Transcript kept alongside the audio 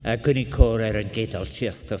Gunicor an Gatal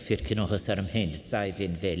Chester Firkinohus Aramhain,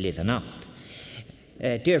 Saivin Ve Livanat.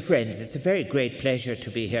 Dear friends, it's a very great pleasure to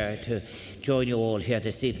be here to join you all here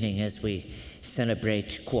this evening as we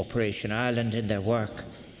celebrate Cooperation Ireland in their work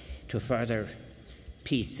to further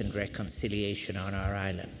peace and reconciliation on our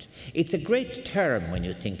island. It's a great term when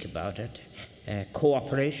you think about it.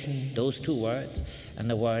 Cooperation, those two words, and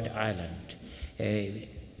the word island.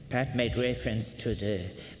 Pat made reference to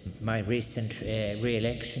my recent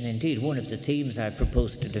re-election. Indeed, one of the themes I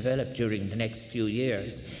propose to develop during the next few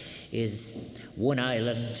years is one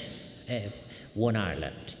island, one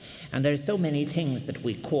Ireland. And there are so many things that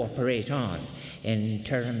we cooperate on in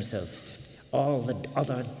terms of all the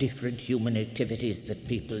other different human activities that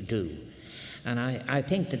people do. And I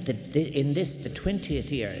think that in this, the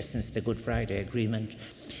 20th year since the Good Friday Agreement,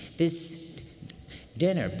 this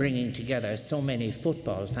dinner bringing together so many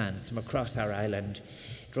football fans from across our island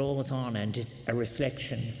draws on and is a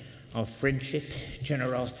reflection of friendship,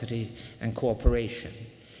 generosity and cooperation.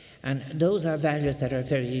 And those are values that are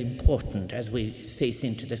very important as we face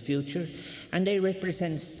into the future, and they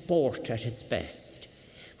represent sport at its best.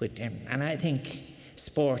 And I think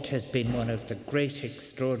sport has been one of the great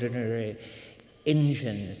extraordinary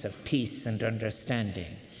engines of peace and understanding.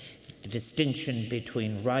 The distinction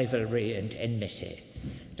between rivalry and enmity,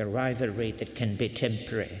 the rivalry that can be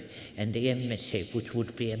temporary and the enmity which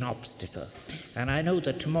would be an obstacle. And I know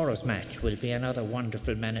that tomorrow's match will be another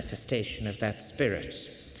wonderful manifestation of that spirit.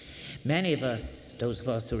 Many of us, those of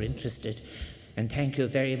us who are interested, and thank you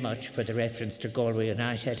very much for the reference to Galway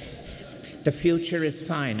United, the future is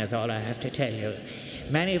fine is all I have to tell you.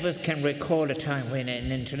 Many of us can recall a time when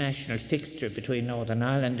an international fixture between Northern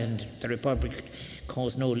Ireland and the Republic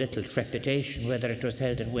caused no little trepidation, whether it was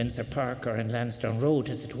held in Windsor Park or in Lansdowne Road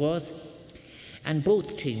as it was. And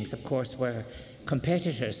both teams, of course, were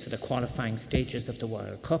competitors for the qualifying stages of the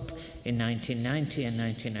World Cup in 1990 and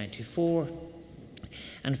 1994,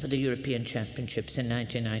 and for the European Championships in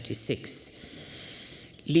 1996,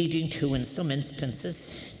 leading to, in some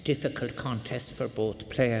instances, difficult contests for both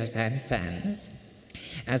players and fans,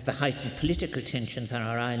 as the heightened political tensions on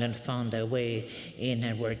our island found their way in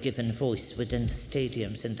and were given voice within the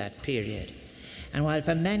stadiums in that period. And while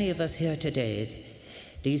for many of us here today,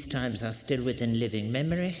 these times are still within living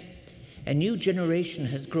memory, a new generation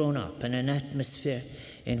has grown up in an atmosphere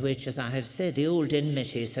in which, as I have said, the old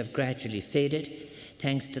enmities have gradually faded,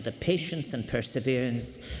 thanks to the patience and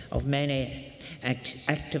perseverance of many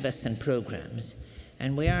activists and programs.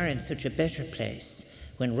 And we are in such a better place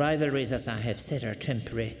when rivalries, as I have said, are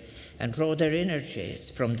temporary and draw their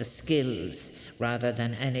energies from the skills rather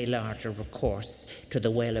than any larger recourse to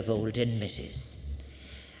the well of old enmities.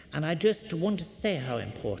 And I just want to say how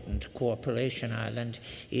important Cooperation Ireland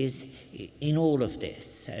is in all of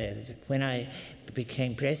this. When I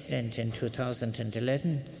became president in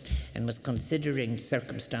 2011 and was considering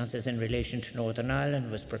circumstances in relation to Northern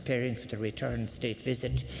Ireland, was preparing for the return state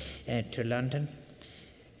visit to London,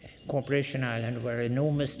 Cooperation Ireland were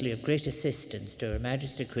enormously of great assistance to Her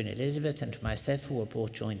Majesty Queen Elizabeth and to myself, who were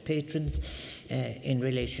both joint patrons, in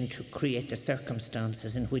relation to create the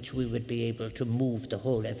circumstances in which we would be able to move the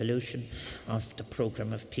whole evolution of the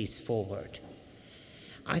programme of peace forward.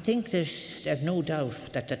 I think that there's no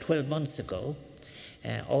doubt that 12 months ago,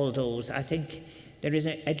 I think there is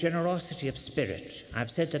a generosity of spirit.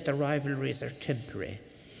 I've said that the rivalries are temporary,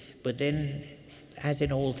 but then, as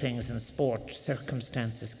in all things in sport,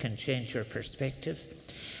 circumstances can change your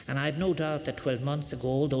perspective. And I've no doubt that 12 months ago,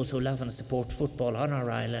 all those who love and support football on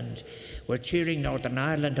our island were cheering Northern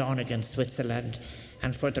Ireland on against Switzerland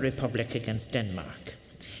and for the Republic against Denmark.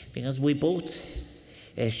 Because we both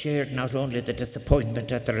shared not only the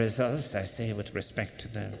disappointment at the results, I say with respect to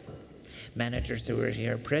the managers who were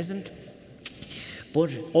here present,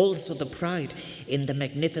 but also the pride in the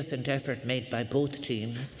magnificent effort made by both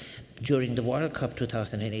teams during the World Cup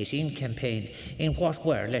 2018 campaign in what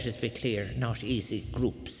were, let us be clear, not easy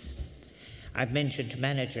groups. I've mentioned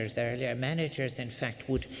managers earlier. Managers, in fact,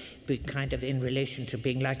 would be kind of in relation to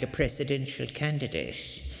being like a presidential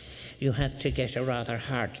candidate. You have to get a rather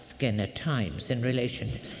hard skin at times in relation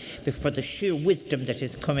for the sheer wisdom that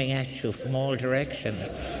is coming at you from all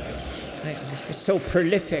directions, so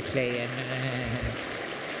prolifically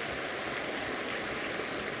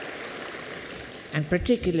and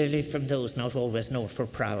particularly from those not always known for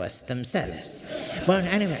prowess themselves. But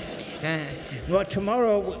anyway,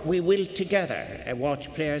 tomorrow we will together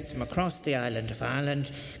watch players from across the island of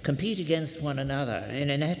Ireland compete against one another in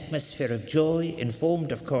an atmosphere of joy,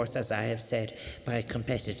 informed, of course, as I have said, by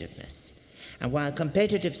competitiveness. And while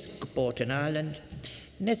competitive sport in Ireland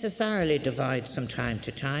necessarily divides from time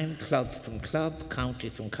to time, club from club, county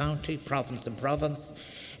from county, province from province,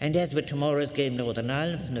 and as with tomorrow's game, Northern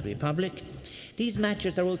Ireland from the Republic, these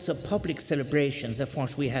matches are also public celebrations of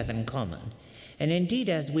what we have in common. And indeed,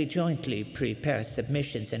 as we jointly prepare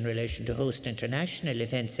submissions in relation to host international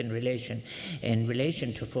events in relation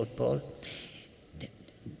to football,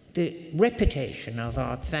 the reputation of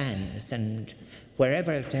our fans, and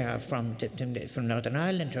wherever they are from Northern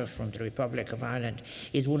Ireland or from the Republic of Ireland,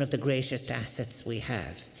 is one of the greatest assets we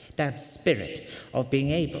have. That spirit of being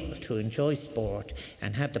able to enjoy sport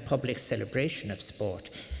and have the public celebration of sport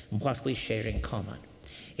and what we share in common.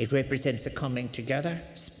 It represents a coming together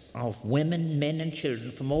of women, men and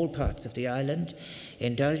children from all parts of the island,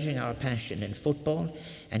 indulging our passion in football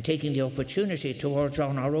and taking the opportunity to urge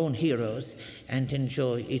on our own heroes and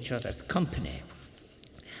enjoy each other's company.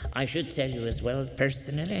 I should tell you as well,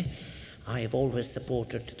 personally, I have always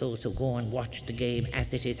supported those who go and watch the game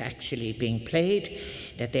as it is actually being played,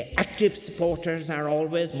 that the active supporters are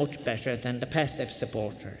always much better than the passive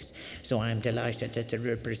supporters. So I'm delighted that the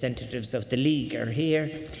representatives of the league are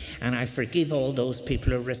here, and I forgive all those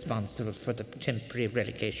people who are responsible for the temporary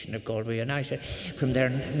relegation of Galway United from their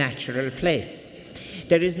natural place.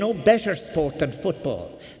 There is no better sport than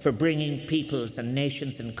football for bringing peoples and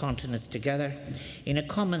nations and continents together in a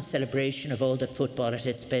common celebration of all that football at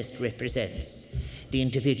its best represents. The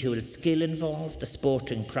individual skill involved, the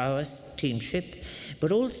sporting prowess, teamship,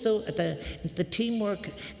 but also the teamwork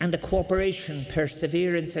and the cooperation,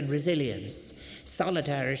 perseverance and resilience,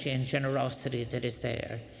 solidarity and generosity that is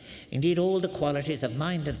there. Indeed, all the qualities of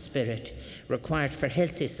mind and spirit required for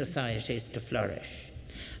healthy societies to flourish.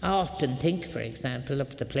 I often think, for example,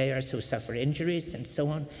 of the players who suffer injuries and so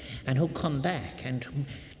on, and who come back, and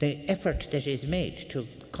the effort that is made to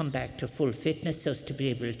come back to full fitness so as to be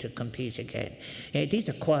able to compete again. These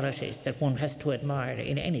are qualities that one has to admire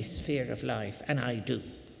in any sphere of life, and I do.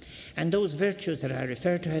 And those virtues that I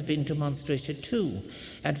refer to have been demonstrated too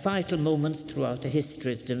at vital moments throughout the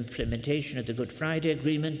history of the implementation of the Good Friday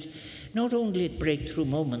Agreement, not only at breakthrough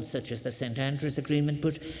moments such as the St Andrews Agreement,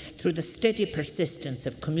 but through the steady persistence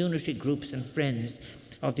of community groups and friends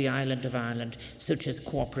of the island of Ireland, such as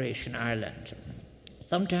Cooperation Ireland.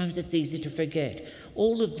 Sometimes it's easy to forget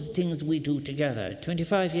all of the things we do together.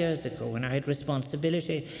 25 years ago, when I had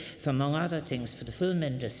responsibility for, among other things, for the film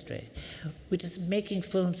industry, we were making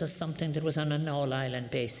films as something that was on an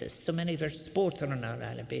all-island basis. So many of our sports are on an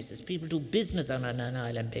all-island basis. People do business on an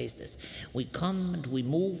island basis. We come and we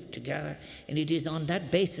move together, and it is on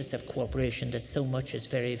that basis of cooperation that so much is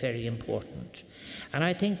very, very important. And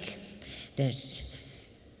I think that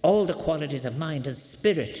all the qualities of mind and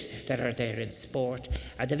spirit that are there in sport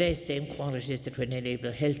are the very same qualities that will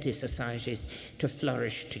enable healthy societies to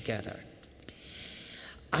flourish together.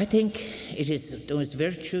 I think it is those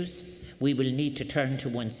virtues we will need to turn to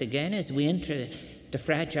once again as we enter the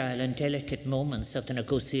fragile and delicate moments of the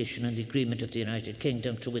negotiation on the agreement of the United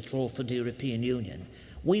Kingdom to withdraw from the European Union.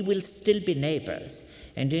 We will still be neighbours,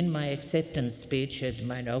 and in my acceptance speech,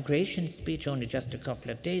 my inauguration speech only just a couple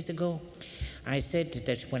of days ago, I said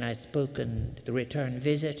that when I spoke on the return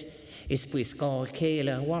visit, is we scal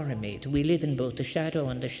Kayla Warramid. We live in both the shadow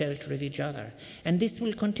and the shelter of each other. And this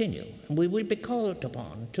will continue. And we will be called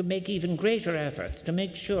upon to make even greater efforts to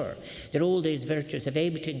make sure that all these virtues of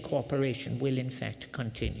amity and cooperation will in fact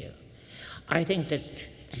continue. I think that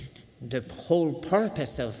the whole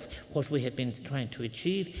purpose of what we have been trying to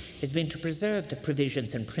achieve has been to preserve the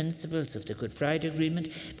provisions and principles of the Good Friday Agreement,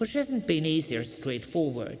 but it hasn't been easy or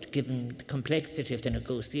straightforward given the complexity of the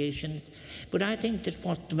negotiations. But I think that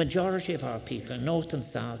what the majority of our people, North and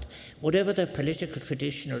South, whatever their political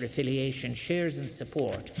tradition or affiliation, shares and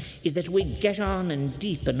support, is that we get on and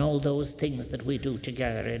deepen all those things that we do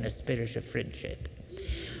together in a spirit of friendship.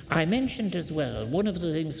 I mentioned as well, one of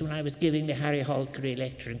the things when I was giving the Harry Halkery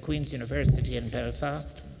lecture in Queen's University in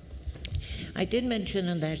Belfast, I did mention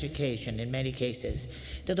on that occasion, in many cases,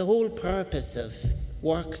 that the whole purpose of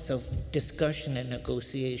works of discussion and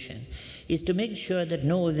negotiation is to make sure that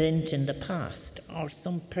no event in the past, or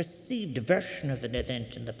some perceived version of an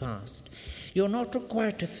event in the past, you're not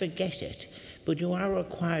required to forget it, but you are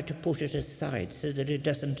required to put it aside so that it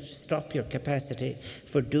doesn't stop your capacity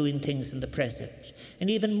for doing things in the present,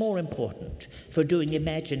 and even more important, for doing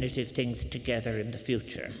imaginative things together in the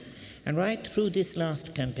future. And right through this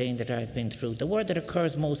last campaign that I've been through, the word that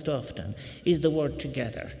occurs most often is the word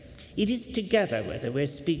together. It is together, whether we're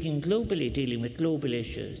speaking globally, dealing with global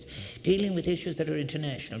issues, dealing with issues that are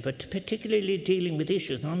international, but particularly dealing with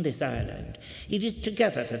issues on this island. It is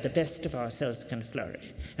together that the best of ourselves can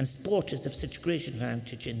flourish, and sport is of such great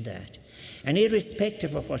advantage in that. And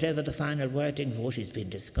irrespective of whatever the final wording vote is being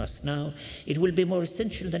discussed now, it will be more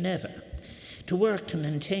essential than ever to work to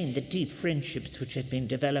maintain the deep friendships which have been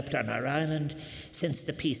developed on our island since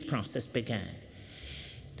the peace process began.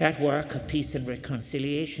 That work of peace and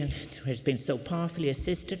reconciliation has been so powerfully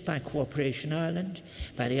assisted by Cooperation Ireland,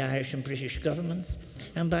 by the Irish and British governments,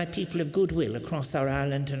 and by people of goodwill across our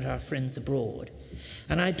island and our friends abroad.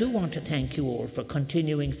 And I do want to thank you all for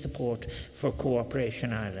continuing support for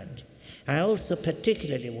Cooperation Ireland. I also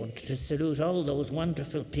particularly want to salute all those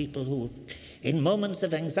wonderful people who, in moments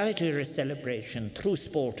of anxiety or celebration, through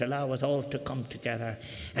sport, allow us all to come together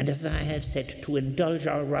and, as I have said, to indulge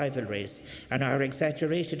our rivalries and our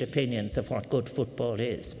exaggerated opinions of what good football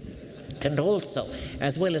is. And also,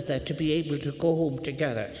 as well as that, to be able to go home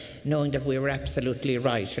together knowing that we were absolutely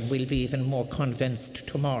right, and we'll be even more convinced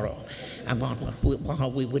tomorrow about how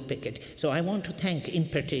we would pick it. So I want to thank in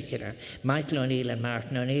particular Michael O'Neill and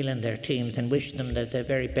Martin O'Neill and their teams and wish them the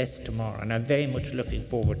very best tomorrow, and I'm very much looking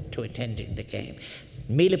forward to attending the game.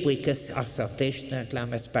 Míle buíochas as updation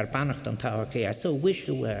glamas barbanacht an Taoke. I so wish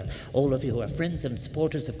you well, all of you who are friends and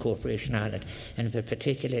supporters of Cooperation Ireland, and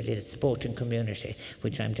particularly the sporting community,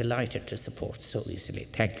 which I'm delighted to support so easily.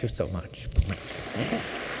 Thank you so much.